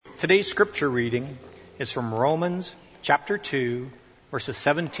Today's scripture reading is from Romans chapter 2, verses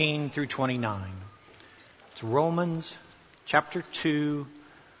 17 through 29. It's Romans chapter 2,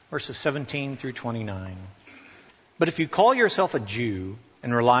 verses 17 through 29. But if you call yourself a Jew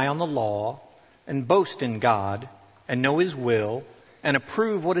and rely on the law and boast in God and know His will and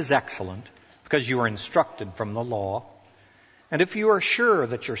approve what is excellent because you are instructed from the law, and if you are sure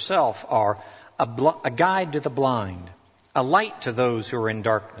that yourself are a guide to the blind, a light to those who are in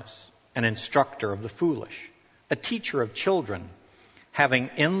darkness, an instructor of the foolish, a teacher of children, having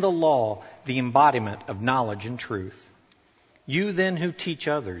in the law the embodiment of knowledge and truth. You then who teach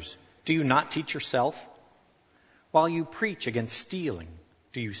others, do you not teach yourself? While you preach against stealing,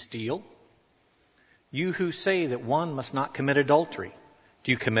 do you steal? You who say that one must not commit adultery,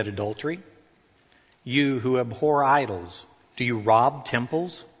 do you commit adultery? You who abhor idols, do you rob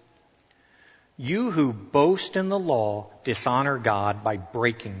temples? You who boast in the law dishonor God by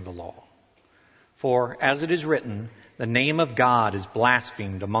breaking the law. For, as it is written, the name of God is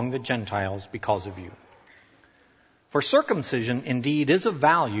blasphemed among the Gentiles because of you. For circumcision indeed is of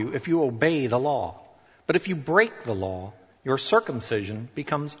value if you obey the law. But if you break the law, your circumcision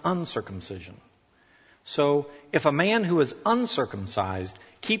becomes uncircumcision. So, if a man who is uncircumcised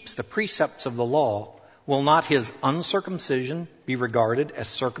keeps the precepts of the law, will not his uncircumcision be regarded as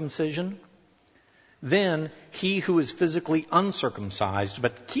circumcision? Then he who is physically uncircumcised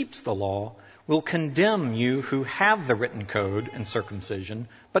but keeps the law will condemn you who have the written code and circumcision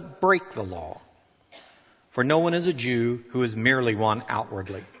but break the law. For no one is a Jew who is merely one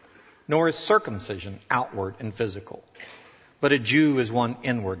outwardly, nor is circumcision outward and physical. But a Jew is one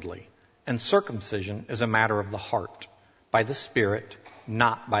inwardly, and circumcision is a matter of the heart, by the Spirit,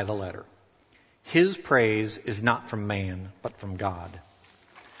 not by the letter. His praise is not from man, but from God.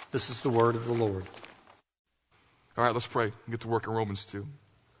 This is the word of the Lord. All right, let's pray and get to work in Romans 2.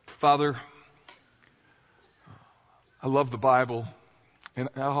 Father, I love the Bible, and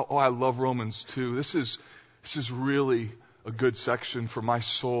I love Romans 2. This is really a good section for my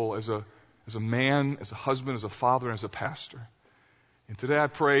soul as a man, as a husband, as a father, and as a pastor. And today I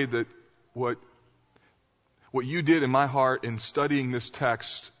pray that what you did in my heart in studying this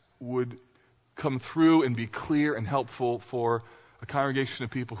text would come through and be clear and helpful for a congregation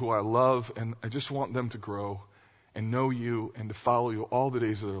of people who I love, and I just want them to grow and know you and to follow you all the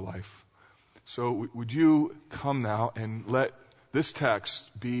days of their life. So would you come now and let this text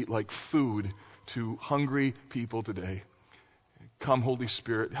be like food to hungry people today. Come, Holy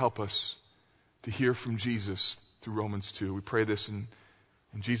Spirit, help us to hear from Jesus through Romans 2. We pray this in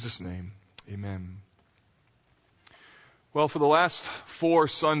Jesus' name. Amen. Well, for the last 4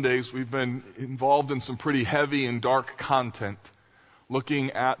 Sundays, we've been involved in some pretty heavy and dark content,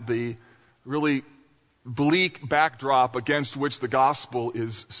 looking at the really bleak backdrop against which the gospel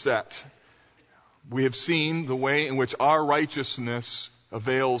is set. We have seen the way in which our righteousness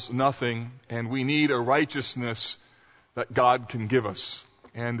avails nothing, and we need a righteousness that God can give us.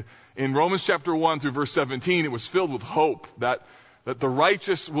 And in Romans chapter 1 through verse 17, it was filled with hope that the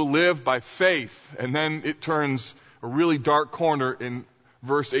righteous will live by faith. And then it turns a really dark corner in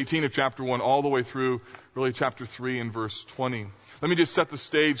verse 18 of chapter 1 all the way through really chapter 3 and verse 20. Let me just set the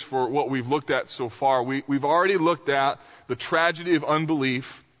stage for what we've looked at so far. We've already looked at the tragedy of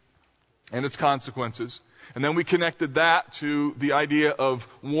unbelief and its consequences. And then we connected that to the idea of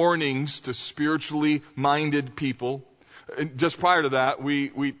warnings to spiritually minded people. And just prior to that, we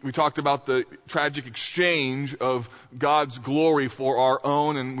talked about the tragic exchange of God's glory for our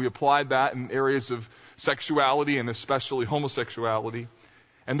own, and we applied that in areas of sexuality and especially homosexuality.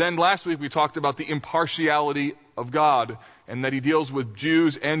 And then last week we talked about the impartiality of God and that He deals with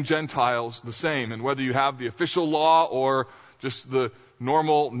Jews and Gentiles the same. And whether you have the official law or just the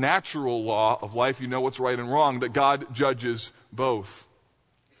normal, natural law of life, you know what's right and wrong, that God judges both.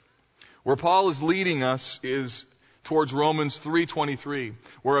 Where Paul is leading us is towards Romans 3:23,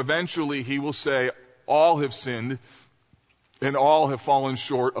 where eventually he will say, all have sinned and all have fallen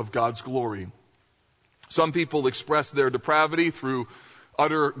short of God's glory. Some people express their depravity through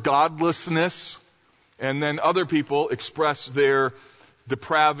utter godlessness, and then other people express their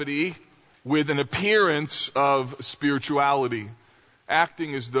depravity with an appearance of spirituality,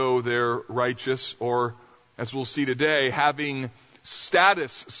 acting as though they're righteous, or, as we'll see today, having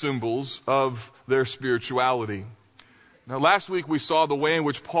status symbols of their spirituality. Now, last week we saw the way in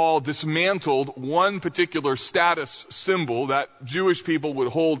which Paul dismantled one particular status symbol that Jewish people would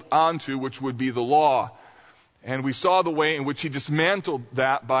hold onto, which would be the law. And we saw the way in which he dismantled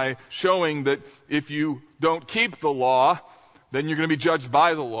that by showing that if you don't keep the law, then you're going to be judged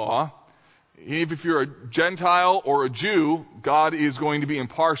by the law. Even if you're a Gentile or a Jew, God is going to be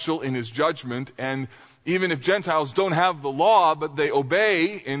impartial in his judgment. And even if Gentiles don't have the law, but they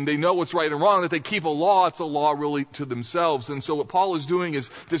obey and they know what's right and wrong, that they keep a law, it's a law really to themselves. And so what Paul is doing is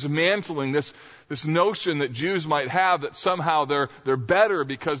dismantling this notion that Jews might have that somehow they're better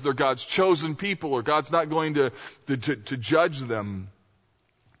because they're God's chosen people or God's not going to judge them.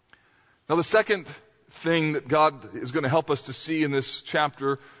 Now the second thing that God is going to help us to see in this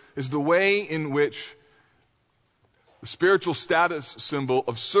chapter is the way in which the spiritual status symbol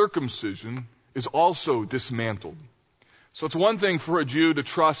of circumcision is also dismantled. So it's one thing for a Jew to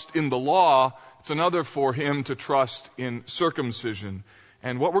trust in the law, it's another for him to trust in circumcision.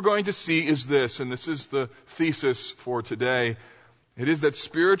 And what we're going to see is this, and this is the thesis for today. It is that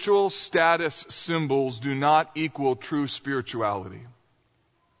spiritual status symbols do not equal true spirituality.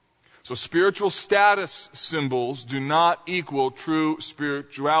 So spiritual status symbols do not equal true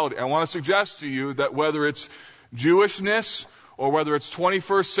spirituality. I want to suggest to you that whether it's Jewishness or whether it's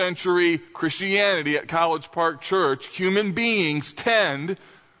 21st century Christianity at College Park Church, human beings tend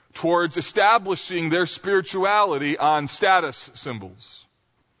towards establishing their spirituality on status symbols.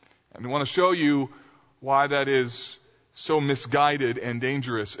 And I want to show you why that is so misguided and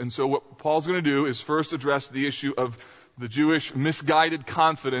dangerous. And so what Paul's going to do is first address the issue of the Jewish misguided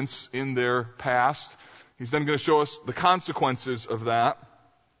confidence in their past. He's then going to show us the consequences of that.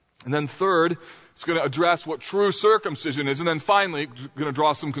 And then third, it's going to address what true circumcision is. And then finally, going to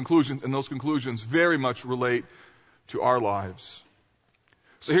draw some conclusions, and those conclusions very much relate to our lives.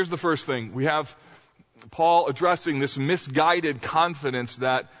 So here's the first thing. We have Paul addressing this misguided confidence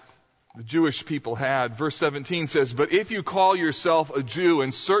that the Jewish people had. Verse 17 says, "But if you call yourself a Jew,"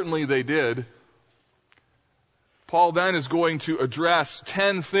 and certainly they did, Paul then is going to address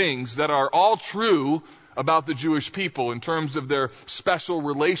 10 things that are all true about the Jewish people in terms of their special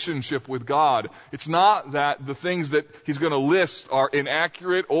relationship with God. It's not that the things that he's going to list are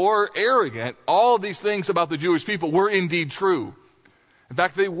inaccurate or arrogant. All of these things about the Jewish people were indeed true. In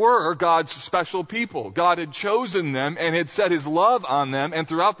fact, they were God's special people. God had chosen them and had set his love on them. And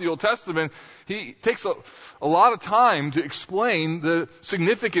throughout the Old Testament, he takes a lot of time to explain the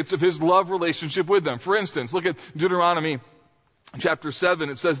significance of his love relationship with them. For instance, look at Deuteronomy chapter 7.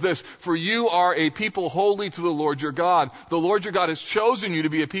 It says this, "For you are a people holy to the Lord your God. The Lord your God has chosen you to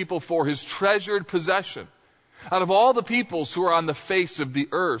be a people for his treasured possession. Out of all the peoples who are on the face of the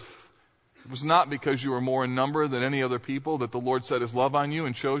earth, it was not because you were more in number than any other people that the Lord set his love on you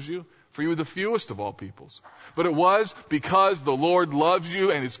and chose you, for you were the fewest of all peoples. But it was because the Lord loves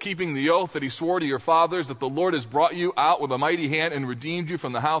you and is keeping the oath that he swore to your fathers, that the Lord has brought you out with a mighty hand and redeemed you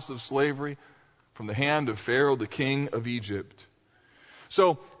from the house of slavery, from the hand of Pharaoh, the king of Egypt."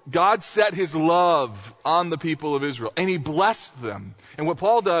 So God set his love on the people of Israel, and he blessed them. And what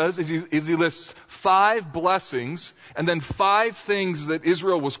Paul does is he lists 5 blessings and then 5 things that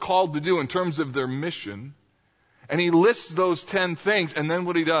Israel was called to do in terms of their mission. And he lists those 10 things, and then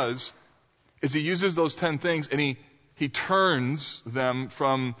what he does is he uses those 10 things and he turns them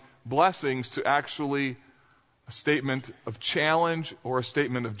from blessings to actually a statement of challenge or a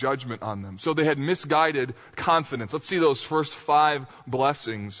statement of judgment on them. So they had misguided confidence. Let's see those first 5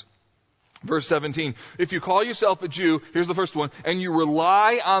 blessings. Verse 17, "If you call yourself a Jew," here's the first one, "and you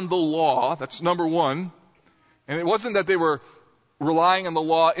rely on the law," that's number 1. And it wasn't that they were relying on the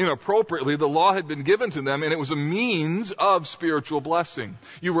law inappropriately. The law had been given to them, and it was a means of spiritual blessing.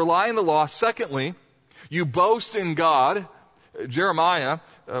 You rely on the law. Secondly, you boast in God. Jeremiah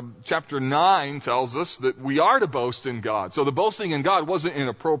chapter 9 tells us that we are to boast in God. So the boasting in God wasn't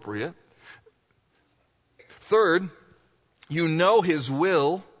inappropriate. Third, you know his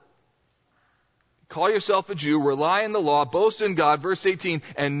will. Call yourself a Jew, rely on the law, boast in God, verse 18,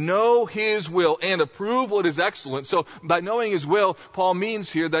 and know his will and approve what is excellent. So by knowing his will, Paul means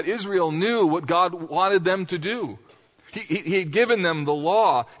here that Israel knew what God wanted them to do. He had given them the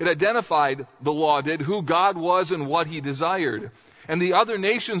law. It identified, the law did, who God was and what he desired. And the other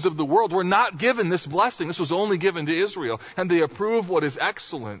nations of the world were not given this blessing. This was only given to Israel. And they approved what is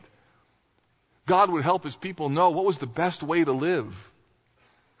excellent. God would help his people know what was the best way to live.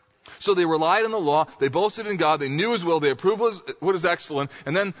 So they relied on the law, they boasted in God, they knew his will, they approved what is excellent.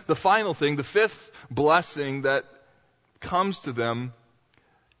 And then the final thing, the 5th blessing that comes to them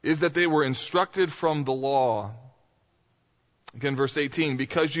is that they were instructed from the law. Again, verse 18,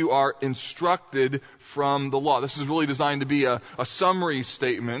 because you are instructed from the law. This is really designed to be a summary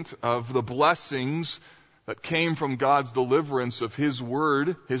statement of the blessings that came from God's deliverance of his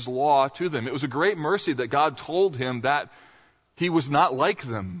word, his law to them. It was a great mercy that God told him that he was not like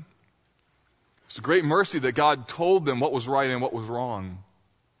them. It's a great mercy that God told them what was right and what was wrong.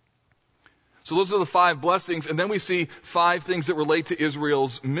 So those are the 5 blessings, and then we see 5 things that relate to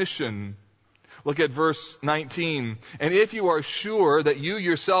Israel's mission. Look at verse 19. And if you are sure that you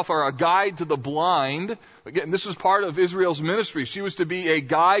yourself are a guide to the blind, again, this was part of Israel's ministry. She was to be a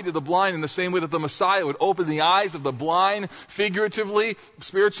guide to the blind in the same way that the Messiah would open the eyes of the blind, figuratively,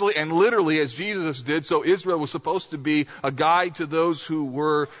 spiritually, and literally, as Jesus did. So Israel was supposed to be a guide to those who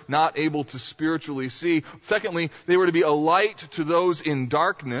were not able to spiritually see. Secondly, they were to be a light to those in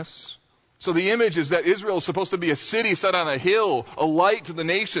darkness. So the image is that Israel is supposed to be a city set on a hill, a light to the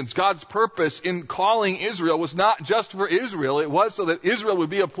nations. God's purpose in calling Israel was not just for Israel. It was so that Israel would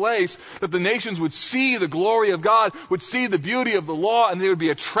be a place that the nations would see the glory of God, would see the beauty of the law, and they would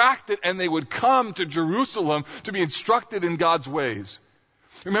be attracted and they would come to Jerusalem to be instructed in God's ways.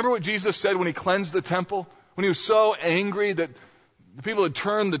 Remember what Jesus said when he cleansed the temple? When he was so angry that the people had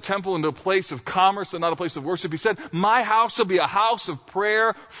turned the temple into a place of commerce and not a place of worship. He said, my house will be a house of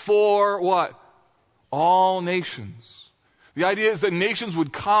prayer for what? All nations. The idea is that nations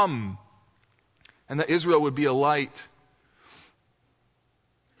would come and that Israel would be a light.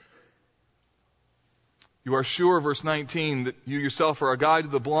 You are sure, verse 19, that you yourself are a guide to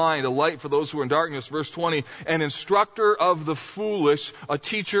the blind, a light for those who are in darkness. Verse 20, an instructor of the foolish, a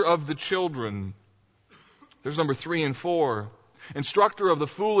teacher of the children. There's number 3 and 4. Instructor of the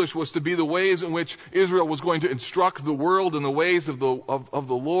foolish was to be the ways in which Israel was going to instruct the world in the ways of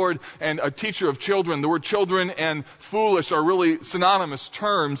the Lord, and a teacher of children. The word children and foolish are really synonymous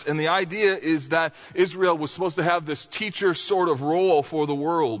terms, and the idea is that Israel was supposed to have this teacher sort of role for the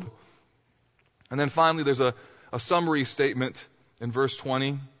world. And then finally there's a summary statement in verse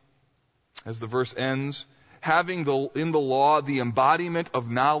 20 as the verse ends. Having in the law the embodiment of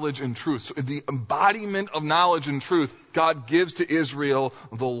knowledge and truth. So the embodiment of knowledge and truth, God gives to Israel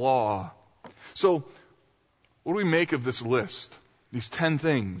the law. So what do we make of this list? These 10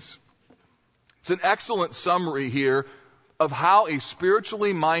 things. It's an excellent summary here of how a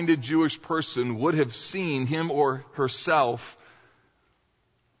spiritually minded Jewish person would have seen him or herself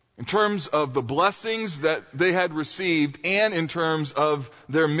in terms of the blessings that they had received and in terms of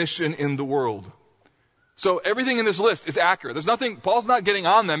their mission in the world. So everything in this list is accurate. There's nothing, Paul's not getting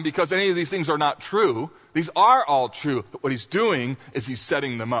on them because any of these things are not true. These are all true. But what he's doing is he's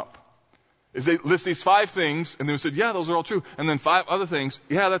setting them up. Is they list these 5 things and then he said, yeah, those are all true. And then 5 other things,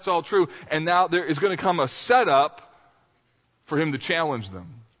 yeah, that's all true. And now there is going to come a setup for him to challenge them.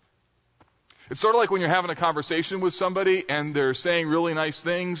 It's sort of like when you're having a conversation with somebody and they're saying really nice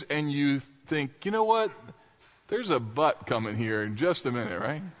things and you think, you know what? There's a but coming here in just a minute,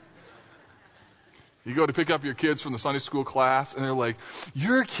 right? You go to pick up your kids from the Sunday school class, and they're like,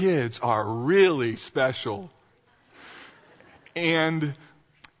 your kids are really special. And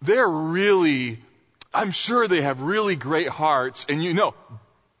they're really, I'm sure they have really great hearts, and you know,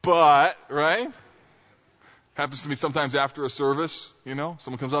 but, right? Happens to me sometimes after a service, you know,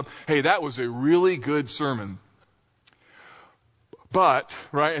 someone comes up, hey, that was a really good sermon. But,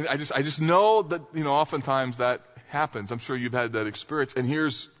 right, and I just know that, you know, oftentimes that happens. I'm sure you've had that experience. And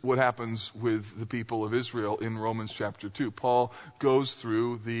here's what happens with the people of Israel in Romans chapter 2. Paul goes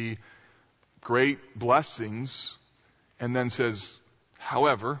through the great blessings and then says,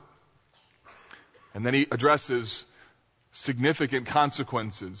 however, and then he addresses significant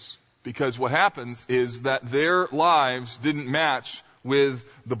consequences. Because what happens is that their lives didn't match with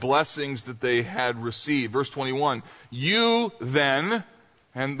the blessings that they had received. Verse 21, you then,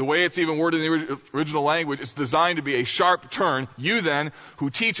 and the way it's even worded in the original language, it's designed to be a sharp turn. You then, who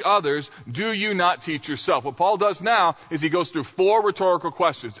teach others, do you not teach yourself? What Paul does now is he goes through 4 rhetorical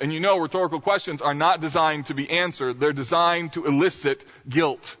questions. And you know rhetorical questions are not designed to be answered. They're designed to elicit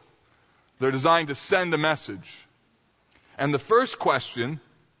guilt. They're designed to send a message. And the first question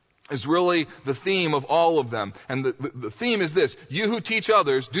is really the theme of all of them. And the theme is this: you who teach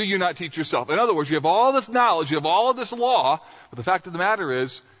others, do you not teach yourself? In other words, you have all this knowledge, you have all of this law, but the fact of the matter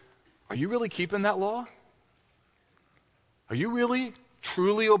is, are you really keeping that law? Are you really,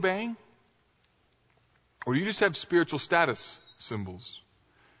 truly obeying? Or do you just have spiritual status symbols?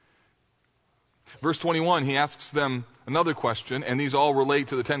 Verse 21, he asks them another question, and these all relate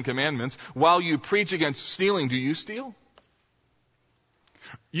to the 10 Commandments. While you preach against stealing, do you steal?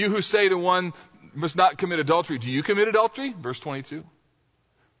 You who say to one, must not commit adultery, do you commit adultery? Verse 22.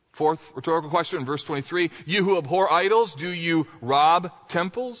 4th rhetorical question, verse 23. You who abhor idols, do you rob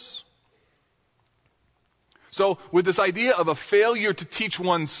temples? So with this idea of a failure to teach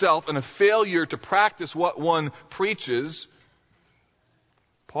oneself and a failure to practice what one preaches,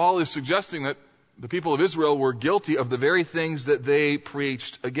 Paul is suggesting that the people of Israel were guilty of the very things that they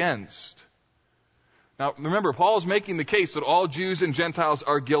preached against. Now, remember, Paul is making the case that all Jews and Gentiles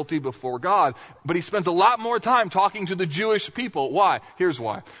are guilty before God, but he spends a lot more time talking to the Jewish people. Why? Here's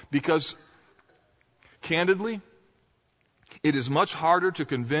why. Because, candidly, it is much harder to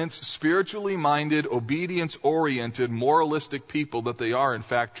convince spiritually minded, obedience-oriented, moralistic people that they are, in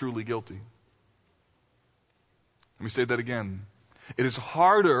fact, truly guilty. Let me say that again. It is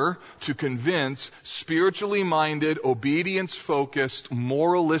harder to convince spiritually minded, obedience-focused,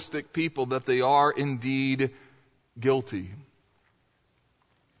 moralistic people that they are indeed guilty.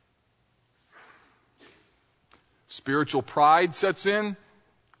 Spiritual pride sets in.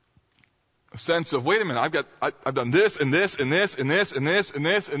 A sense of, wait a minute, I've done this and this and this and this and this and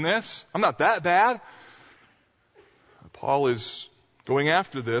this and this. I'm not that bad. Paul is going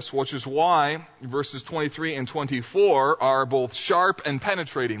after this, which is why verses 23 and 24 are both sharp and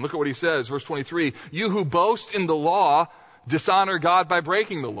penetrating. Look at what he says, verse 23. You who boast in the law dishonor God by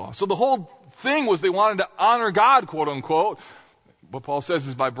breaking the law. So the whole thing was they wanted to honor God, quote unquote. What Paul says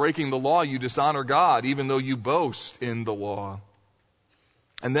is by breaking the law, you dishonor God, even though you boast in the law.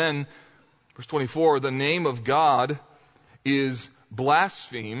 And then, verse 24, the name of God is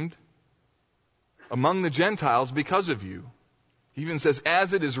blasphemed among the Gentiles because of you. He even says,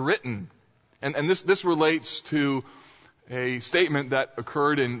 as it is written. And this relates to a statement that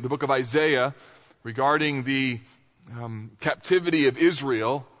occurred in the book of Isaiah regarding the captivity of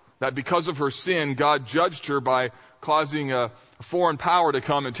Israel, that because of her sin, God judged her by causing a foreign power to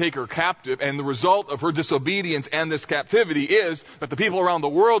come and take her captive. And the result of her disobedience and this captivity is that the people around the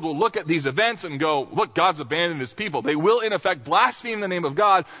world will look at these events and go, look, God's abandoned his people. They will, in effect, blaspheme the name of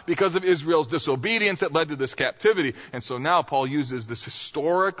God because of Israel's disobedience that led to this captivity. And so now Paul uses this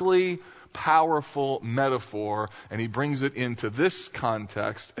historically powerful metaphor, and he brings it into this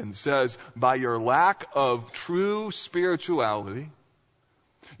context and says, by your lack of true spirituality,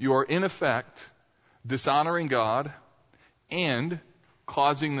 you are in effect dishonoring God and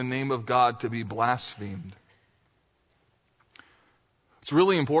causing the name of God to be blasphemed. It's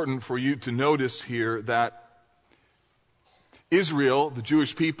really important for you to notice here that Israel, the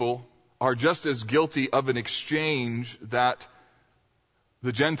Jewish people, are just as guilty of an exchange that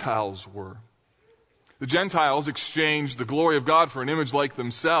the Gentiles were. The Gentiles exchanged the glory of God for an image like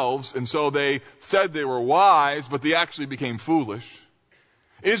themselves, and so they said they were wise, but they actually became foolish.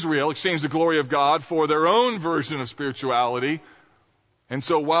 Israel exchanged the glory of God for their own version of spirituality, and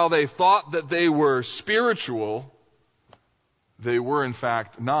so while they thought that they were spiritual, they were in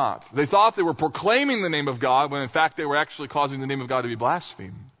fact not. They thought they were proclaiming the name of God, when in fact they were actually causing the name of God to be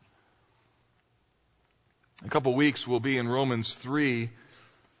blasphemed. In a couple weeks we'll be in Romans 3.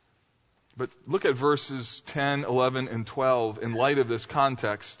 But look at verses 10, 11, and 12 in light of this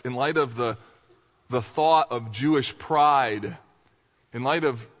context, in light of the thought of Jewish pride, in light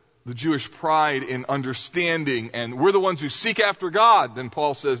of the Jewish pride in understanding, and we're the ones who seek after God. Then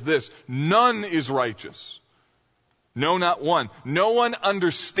Paul says this, none is righteous. No, not one. No one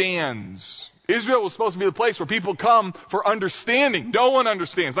understands. Israel was supposed to be the place where people come for understanding. No one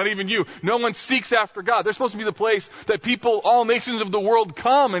understands, not even you. No one seeks after God. They're supposed to be the place that people, all nations of the world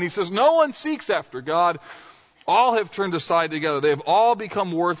come. And he says, no one seeks after God. All have turned aside together. They have all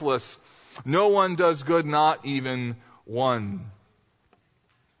become worthless. No one does good, not even one.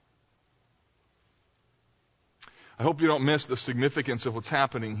 I hope you don't miss the significance of what's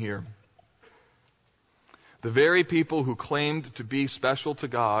happening here. The very people who claimed to be special to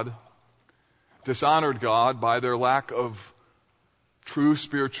God dishonored God by their lack of true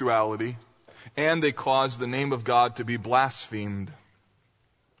spirituality, and they caused the name of God to be blasphemed.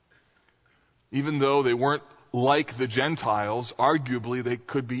 Even though they weren't like the Gentiles, arguably they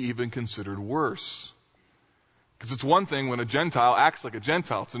could be even considered worse. Because it's one thing when a Gentile acts like a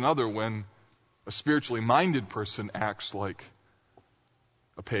Gentile. It's another when a spiritually minded person acts like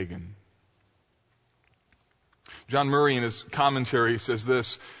a pagan. John Murray in his commentary says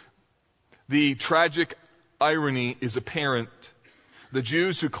this, the tragic irony is apparent. The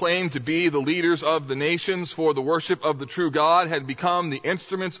Jews who claimed to be the leaders of the nations for the worship of the true God had become the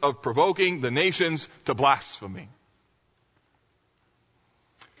instruments of provoking the nations to blasphemy.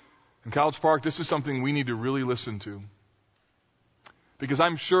 In College Park, this is something we need to really listen to. Because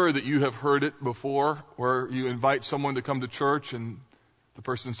I'm sure that you have heard it before, where you invite someone to come to church and the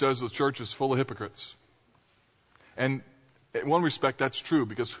person says the church is full of hypocrites. And in one respect, that's true,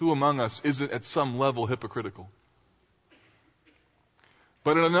 because who among us isn't at some level hypocritical?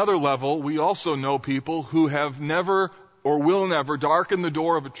 But at another level, we also know people who have never or will never darken the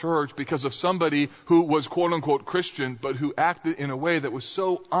door of a church because of somebody who was quote-unquote Christian, but who acted in a way that was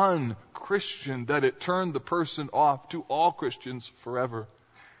so un-Christian that it turned the person off to all Christians forever.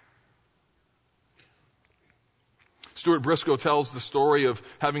 Stuart Briscoe tells the story of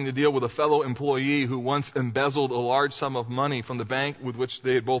having to deal with a fellow employee who once embezzled a large sum of money from the bank with which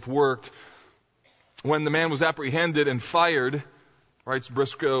they had both worked. When the man was apprehended and fired, writes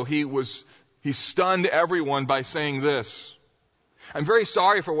Briscoe, he stunned everyone by saying this: "I'm very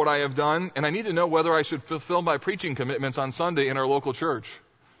sorry for what I have done, and I need to know whether I should fulfill my preaching commitments on Sunday in our local church."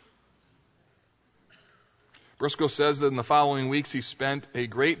 Briscoe says that in the following weeks he spent a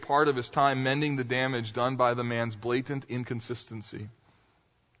great part of his time mending the damage done by the man's blatant inconsistency.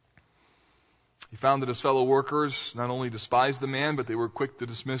 He found that his fellow workers not only despised the man, but they were quick to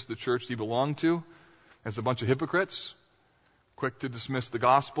dismiss the church he belonged to as a bunch of hypocrites, quick to dismiss the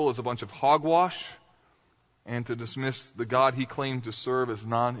gospel as a bunch of hogwash, and to dismiss the God he claimed to serve as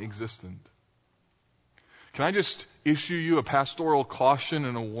non-existent. Can I just issue you a pastoral caution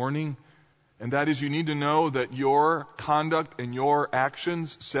and a warning? And that is, you need to know that your conduct and your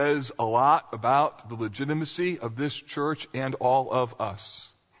actions says a lot about the legitimacy of this church and all of us.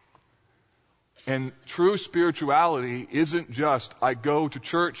 And true spirituality isn't just, I go to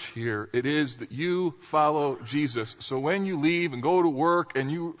church here. It is that you follow Jesus. So when you leave and go to work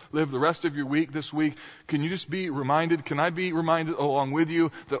and you live the rest of your week this week, can you just be reminded, can I be reminded along with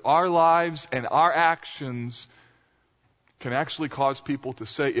you, that our lives and our actions can actually cause people to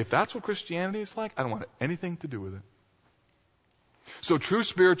say, if that's what Christianity is like, I don't want anything to do with it. So true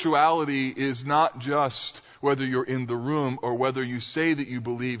spirituality is not just whether you're in the room or whether you say that you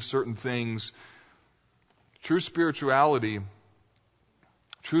believe certain things. True spirituality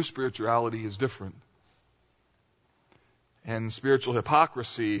is different. And spiritual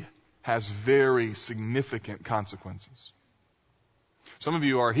hypocrisy has very significant consequences. Some of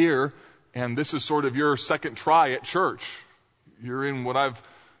you are here, and this is sort of your second try at church. You're in what I've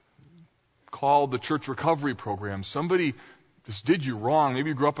called the church recovery program. Somebody just did you wrong. Maybe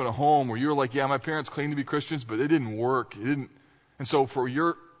you grew up in a home where you're like, yeah, my parents claimed to be Christians, but it didn't work. And so for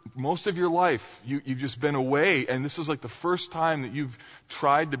most of your life, you've just been away, and this is like the first time that you've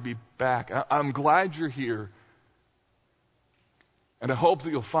tried to be back. I'm glad you're here. And I hope that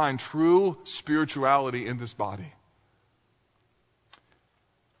you'll find true spirituality in this body.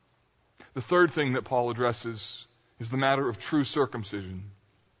 The third thing that Paul addresses is the matter of true circumcision.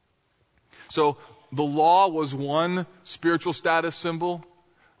 So the law was one spiritual status symbol.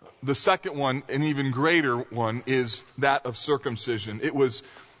 The second one, an even greater one, is that of circumcision. It was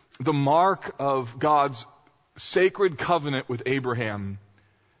the mark of God's sacred covenant with Abraham.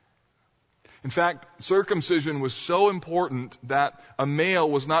 In fact, circumcision was so important that a male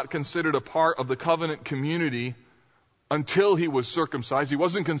was not considered a part of the covenant community until he was circumcised. He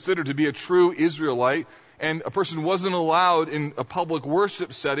wasn't considered to be a true Israelite, and a person wasn't allowed in a public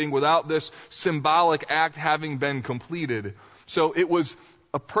worship setting without this symbolic act having been completed. So it was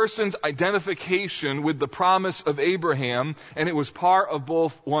a person's identification with the promise of Abraham, and it was part of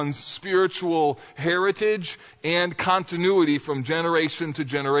both one's spiritual heritage and continuity from generation to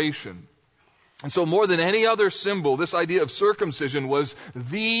generation. And so more than any other symbol, this idea of circumcision was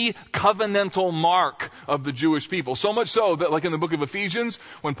the covenantal mark of the Jewish people. So much so that, like in the book of Ephesians,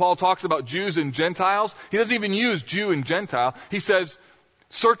 when Paul talks about Jews and Gentiles, he doesn't even use Jew and Gentile. He says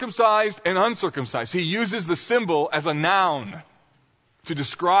circumcised and uncircumcised. He uses the symbol as a noun to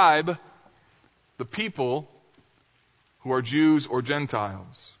describe the people who are Jews or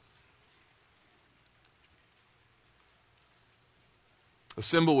Gentiles. The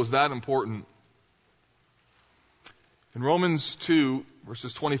symbol was that important. In Romans 2,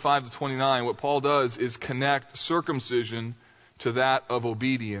 verses 25 to 29, what Paul does is connect circumcision to that of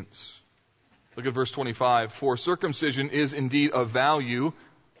obedience. Look at verse 25. For circumcision is indeed of value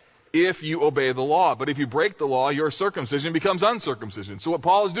if you obey the law. But if you break the law, your circumcision becomes uncircumcision. So what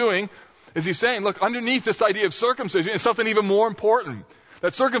Paul is doing is he's saying, look, underneath this idea of circumcision is something even more important.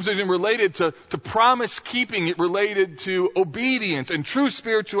 That circumcision related to promise keeping, it related to obedience and true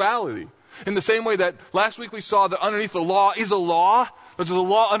spirituality. In the same way that last week we saw that underneath the law is a law, but there's a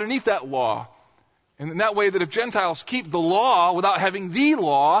law underneath that law. And in that way that if Gentiles keep the law without having the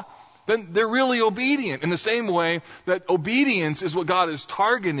law, then they're really obedient. In the same way that obedience is what God is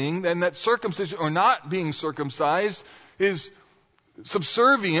targeting, and that circumcision or not being circumcised is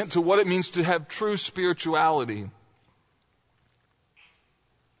subservient to what it means to have true spirituality.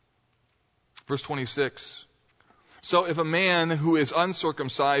 Verse 26. So if a man who is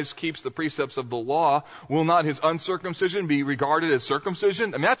uncircumcised keeps the precepts of the law, will not his uncircumcision be regarded as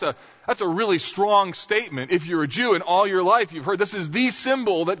circumcision? I mean, that's a really strong statement. If you're a Jew and all your life you've heard this is the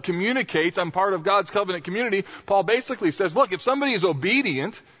symbol that communicates I'm part of God's covenant community, Paul basically says, look, if somebody is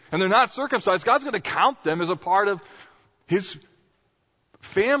obedient and they're not circumcised, God's going to count them as a part of his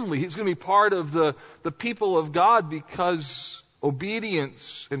family. He's going to be part of the people of God because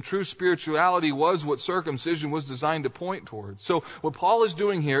obedience and true spirituality was what circumcision was designed to point towards. So what Paul is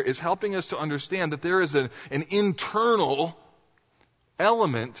doing here is helping us to understand that there is an internal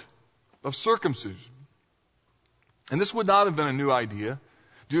element of circumcision. And this would not have been a new idea.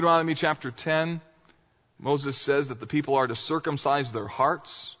 Deuteronomy chapter 10, Moses says that the people are to circumcise their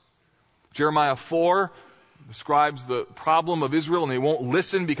hearts. Jeremiah 4 describes the problem of Israel, and they won't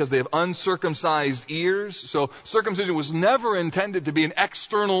listen because they have uncircumcised ears. So circumcision was never intended to be an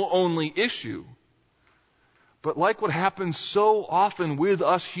external only issue. But like what happens so often with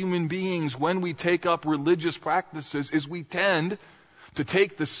us human beings when we take up religious practices is we tend to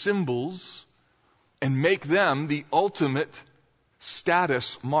take the symbols and make them the ultimate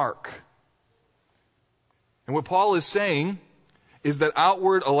status mark. And what Paul is saying is that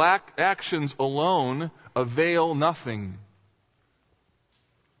outward actions alone avail nothing.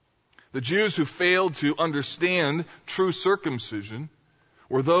 The Jews who failed to understand true circumcision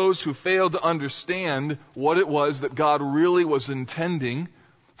were those who failed to understand what it was that God really was intending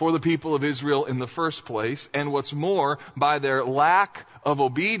for the people of Israel in the first place. And what's more, by their lack of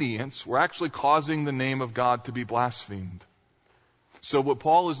obedience, were actually causing the name of God to be blasphemed. So what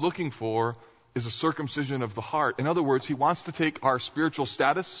Paul is looking for is a circumcision of the heart. In other words, he wants to take our spiritual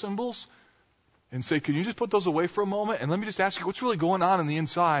status symbols and say, can you just put those away for a moment? And let me just ask you, what's really going on the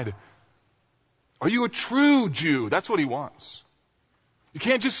inside? Are you a true Jew? That's what he wants. You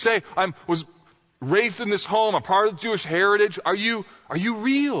can't just say, I was raised in this home, I'm part of the Jewish heritage. Are you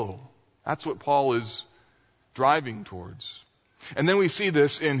real? That's what Paul is driving towards. And then we see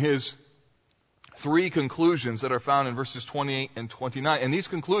this in his 3 conclusions that are found in verses 28 and 29. And these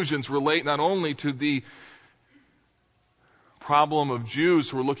conclusions relate not only to the problem of Jews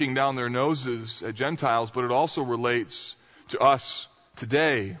who are looking down their noses at Gentiles, but it also relates to us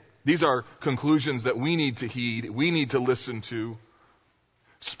today. These are conclusions that we need to heed, we need to listen to.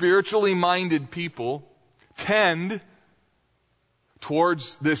 Spiritually minded people tend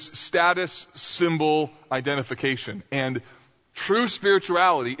towards this status symbol identification. And true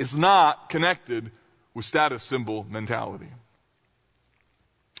spirituality is not connected with status symbol mentality.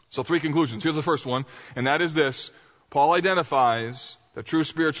 So 3 conclusions. Here's the first one, and that is this. Paul identifies that true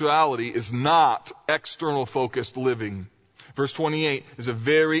spirituality is not external focused living. Verse 28 is a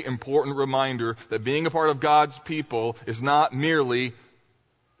very important reminder that being a part of God's people is not merely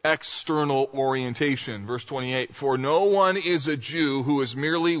external orientation. Verse 28, for no one is a Jew who is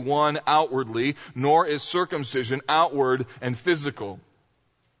merely one outwardly, nor is circumcision outward and physical.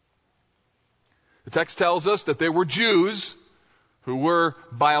 The text tells us that there were Jews who were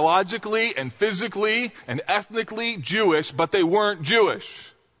biologically and physically and ethnically Jewish, but they weren't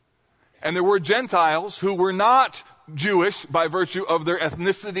Jewish. And there were Gentiles who were not Jewish by virtue of their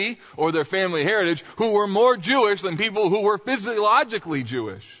ethnicity or their family heritage, who were more Jewish than people who were physiologically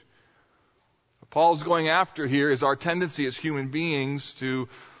Jewish. What Paul's going after here is our tendency as human beings to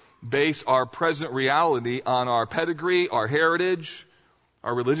base our present reality on our pedigree, our heritage,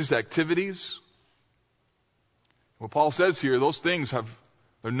 our religious activities. What Paul says here, those things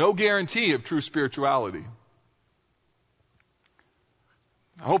they're no guarantee of true spirituality.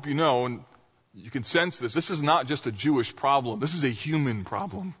 I hope you know, and you can sense this is not just a Jewish problem. This is a human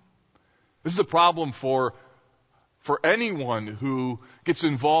problem. This is a problem for anyone who gets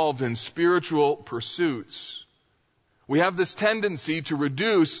involved in spiritual pursuits. We have this tendency to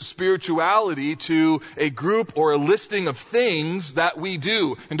reduce spirituality to a group or a listing of things that we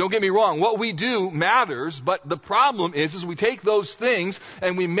do. And don't get me wrong, what we do matters, but the problem is we take those things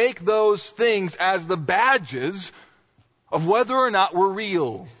and we make those things as the badges of whether or not we're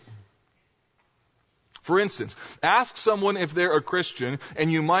real. For instance, ask someone if they're a Christian,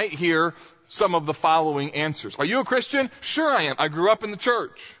 and you might hear some of the following answers. Are you a Christian? Sure I am. I grew up in the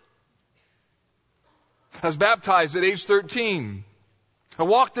church. I was baptized at age 13. I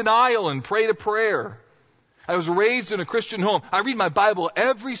walked an aisle and prayed a prayer. I was raised in a Christian home. I read my Bible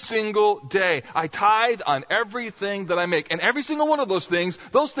every single day. I tithe on everything that I make. And every single one of those things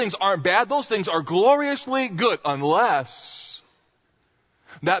aren't bad. Those things are gloriously good, unless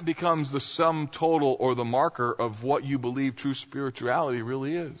that becomes the sum total or the marker of what you believe true spirituality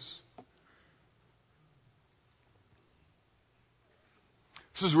really is.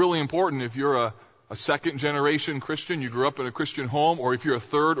 This is really important if you're a second generation Christian, you grew up in a Christian home, or if you're a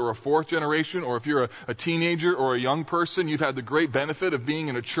third or a fourth generation, or if you're a teenager or a young person, you've had the great benefit of being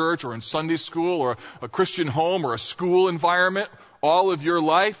in a church or in Sunday school or a Christian home or a school environment, all of your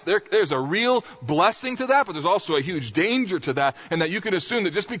life, there's a real blessing to that, but there's also a huge danger to that, and that you can assume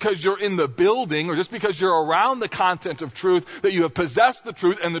that just because you're in the building or just because you're around the content of truth, that you have possessed the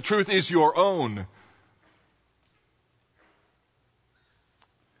truth and the truth is your own.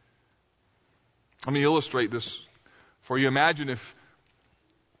 Let me illustrate this for you. Imagine if,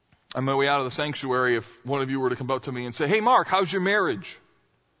 on my way out of the sanctuary, if one of you were to come up to me and say, "Hey, Mark, how's your marriage?"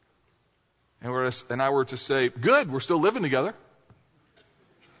 And I were to say, "Good, we're still living together."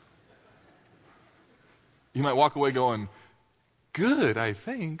 You might walk away going, "Good, I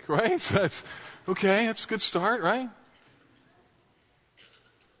think," right? So that's okay, that's a good start, right?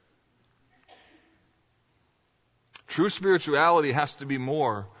 True spirituality has to be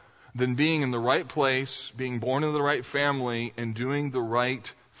more than being in the right place, being born into the right family, and doing the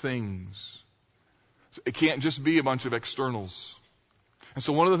right things. It can't just be a bunch of externals. And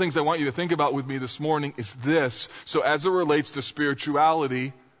so one of the things I want you to think about with me this morning is this. So as it relates to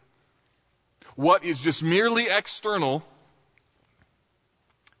spirituality, what is just merely external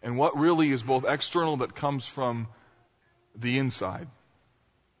and what really is both external that comes from the inside.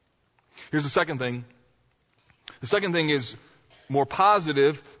 Here's the second thing. The second thing is more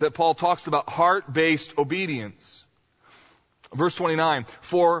positive, that Paul talks about heart-based obedience. Verse 29,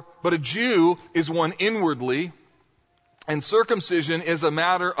 but a Jew is one inwardly, and circumcision is a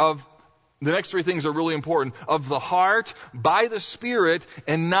matter of, the next three things are really important, of the heart, by the Spirit,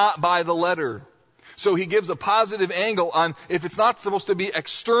 and not by the letter. So he gives a positive angle on if it's not supposed to be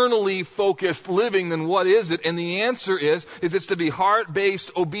externally focused living, then what is it? And the answer is it's to be heart-based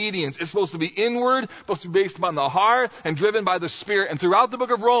obedience. It's supposed to be inward, supposed to be based upon the heart, and driven by the Spirit. And throughout the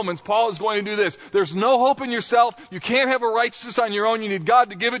book of Romans, Paul is going to do this. There's no hope in yourself. You can't have a righteousness on your own. You need God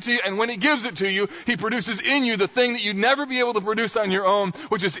to give it to you. And when He gives it to you, He produces in you the thing that you'd never be able to produce on your own,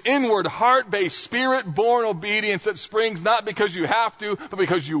 which is inward, heart-based, Spirit-born obedience that springs not because you have to, but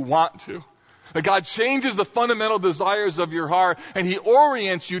because you want to. That God changes the fundamental desires of your heart and He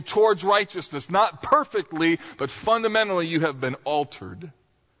orients you towards righteousness. Not perfectly, but fundamentally you have been altered.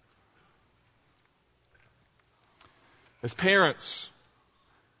 As parents,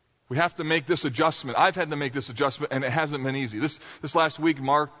 we have to make this adjustment. I've had to make this adjustment, and it hasn't been easy. This last week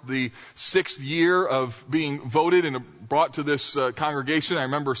marked the 6th year of being voted and brought to this congregation. I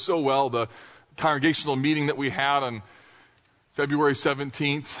remember so well the congregational meeting that we had on February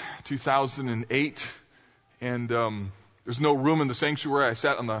 17th, 2008, and there's no room in the sanctuary. I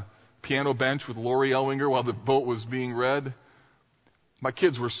sat on the piano bench with Lori Elwinger while the vote was being read. My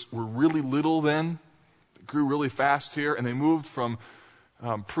kids were really little then, they grew really fast here, and they moved from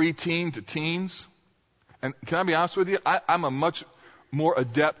preteen to teens. And can I be honest with you? I'm a much more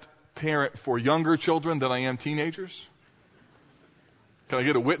adept parent for younger children than I am teenagers. Can I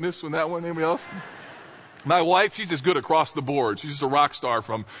get a witness on that one? Anybody else? My wife, she's just good across the board. She's just a rock star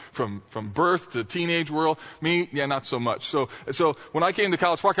from birth to teenage world. Me, yeah, not so much. So when I came to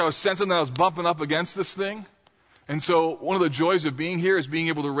College Park, I was sensing that I was bumping up against this thing. And so one of the joys of being here is being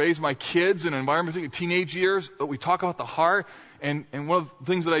able to raise my kids in an environment in teenage years. We talk about the heart. And one of the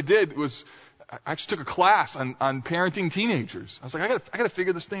things that I did was I actually took a class on parenting teenagers. I was like, I got to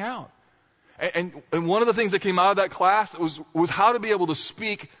figure this thing out. And one of the things that came out of that class was how to be able to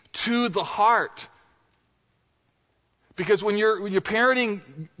speak to the heart. Because when you're parenting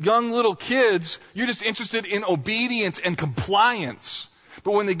young little kids, you're just interested in obedience and compliance.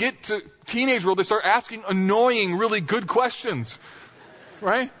 But when they get to teenage world, they start asking annoying, really good questions.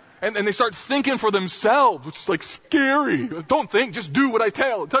 Right? And they start thinking for themselves, which is like scary. Don't think, just do what I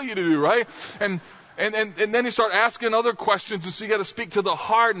tell you to do, right? And then they start asking other questions, and so you got to speak to the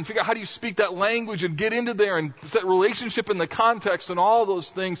heart and figure out how do you speak that language and get into there and set relationship in the context and all those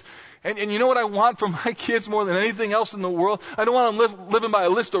things. And you know what I want from my kids more than anything else in the world? I don't want them living by a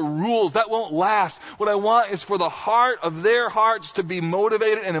list of rules. That won't last. What I want is for the heart of their hearts to be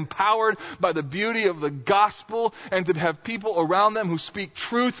motivated and empowered by the beauty of the gospel, and to have people around them who speak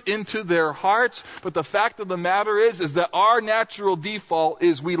truth into their hearts. But the fact of the matter is that our natural default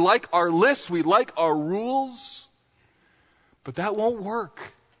is we like our list, we like our rules, but that won't work.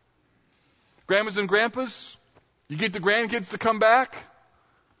 Grandmas and grandpas, you get the grandkids to come back,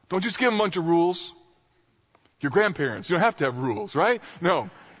 don't just give them a bunch of rules. You're grandparents. You don't have to have rules, right? No.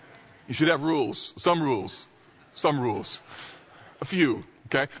 You should have rules. Some rules. A few,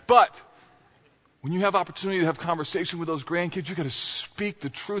 okay? But when you have opportunity to have conversation with those grandkids, you got to speak the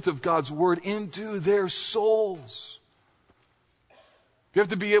truth of God's word into their souls. You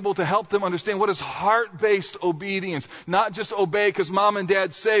have to be able to help them understand what is heart-based obedience. Not just obey because mom and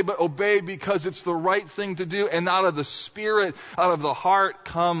dad say, but obey because it's the right thing to do. And out of the Spirit, out of the heart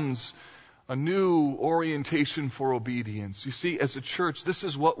comes a new orientation for obedience. You see, as a church, this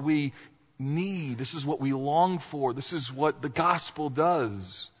is what we need. This is what we long for. This is what the gospel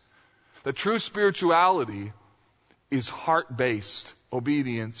does. That true spirituality is heart-based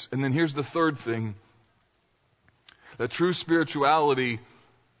obedience. And then here's the third thing. That true spirituality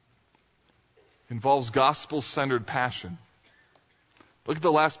involves gospel-centered passion. Look at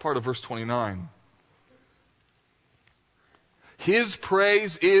the last part of verse 29. His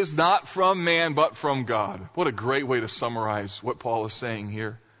praise is not from man, but from God. What a great way to summarize what Paul is saying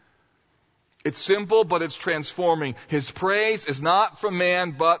here. It's simple, but it's transforming. His praise is not from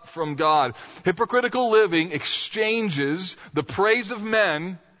man, but from God. Hypocritical living exchanges the praise of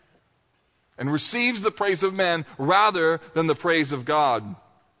men and receives the praise of men rather than the praise of God.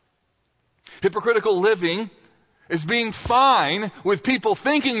 Hypocritical living is being fine with people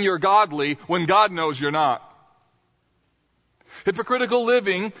thinking you're godly when God knows you're not. Hypocritical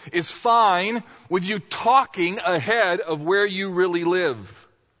living is fine with you talking ahead of where you really live.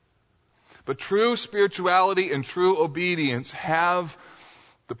 But true spirituality and true obedience have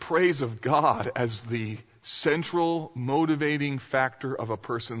the praise of God as the central motivating factor of a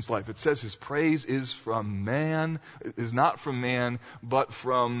person's life. It says his praise is from man, is not from man, but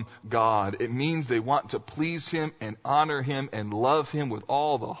from God. It means they want to please him and honor him and love him with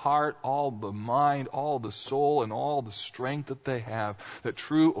all the heart, all the mind, all the soul, and all the strength that they have. That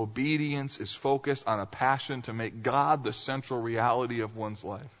true obedience is focused on a passion to make God the central reality of one's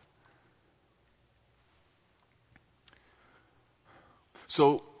life.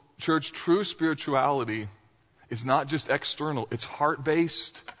 So, church, true spirituality is not just external. It's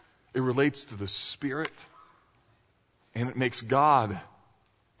heart-based. It relates to the Spirit. And it makes God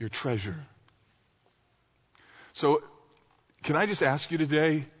your treasure. So, can I just ask you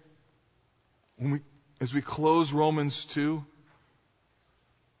today, as we close Romans 2,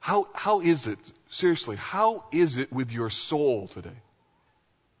 how is it, seriously, how is it with your soul today?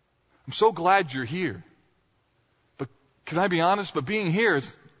 I'm so glad you're here. But can I be honest? But being here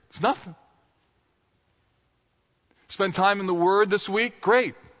is nothing. Spend time in the Word this week?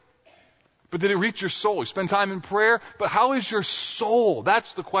 Great. But did it reach your soul? You spend time in prayer? But how is your soul?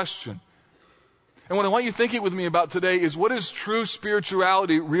 That's the question. And what I want you thinking with me about today is, what is true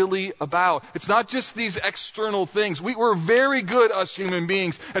spirituality really about? It's not just these external things. We're very good, us human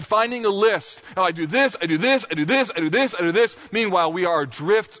beings, at finding a list. Oh, I do this, I do this, I do this, I do this, I do this. Meanwhile, we are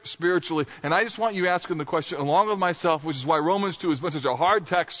adrift spiritually. And I just want you asking the question, along with myself, which is why Romans 2 has been such a hard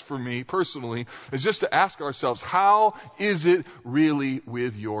text for me personally, is just to ask ourselves, how is it really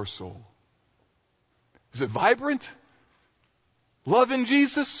with your soul? Is it vibrant? Loving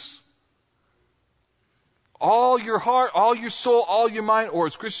Jesus? All your heart, all your soul, all your mind? Or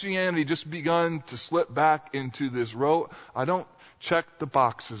has Christianity just begun to slip back into this row? I don't check the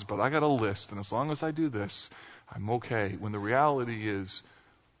boxes, but I got a list, and as long as I do this, I'm okay. When the reality is,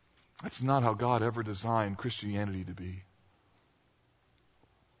 that's not how God ever designed Christianity to be.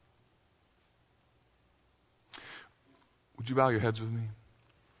 Would you bow your heads with me?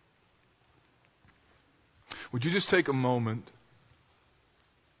 Would you just take a moment?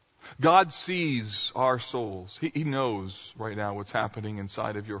 God sees our souls. He knows right now what's happening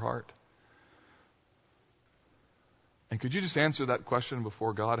inside of your heart. And could you just answer that question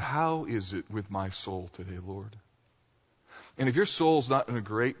before God? How is it with my soul today, Lord? And if your soul's not in a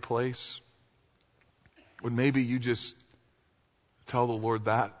great place, would maybe you just tell the Lord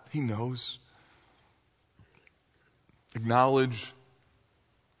that? He knows. Acknowledge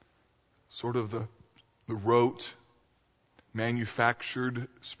sort of the rote, manufactured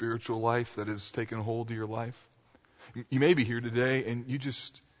spiritual life that has taken hold of your life. You may be here today and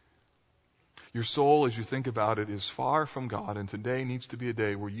your soul, as you think about it, is far from God, and today needs to be a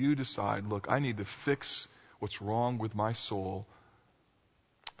day where you decide, look, I need to fix what's wrong with my soul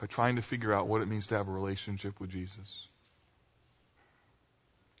by trying to figure out what it means to have a relationship with Jesus.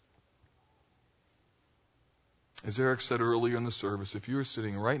 As Eric said earlier in the service, if you were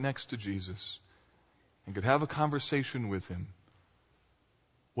sitting right next to Jesus and could have a conversation with him,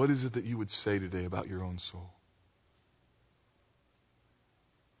 what is it that you would say today about your own soul?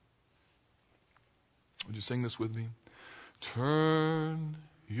 Would you sing this with me? Turn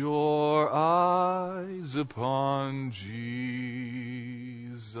your eyes upon Jesus.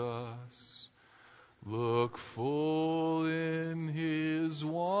 Look full in his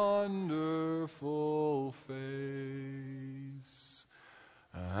wonderful face,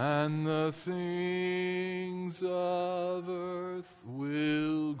 and the things of earth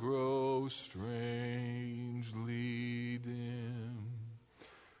will grow strangely dim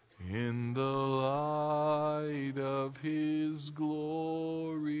in the light of his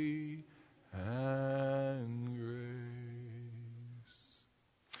glory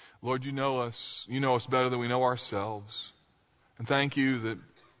Lord, you know us. You know us better than we know ourselves. And thank you that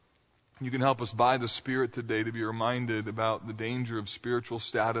you can help us by the Spirit today to be reminded about the danger of spiritual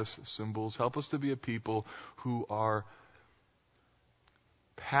status symbols. Help us to be a people who are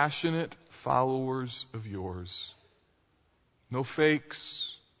passionate followers of yours. No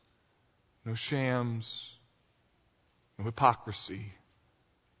fakes, no shams, no hypocrisy.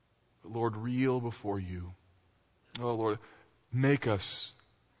 But Lord, real before you. Oh Lord, make us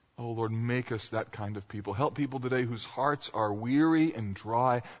that kind of people. Help people today whose hearts are weary and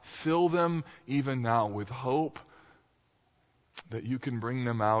dry. Fill them even now with hope that you can bring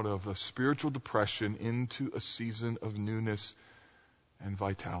them out of a spiritual depression into a season of newness and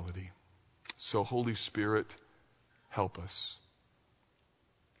vitality. So Holy Spirit, help us.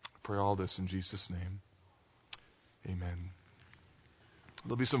 I pray all this in Jesus' name. Amen.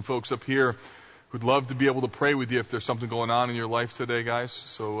 There'll be some folks up here who'd love to be able to pray with you if there's something going on in your life today, guys.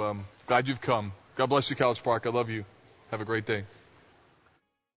 So glad you've come. God bless you, College Park. I love you. Have a great day.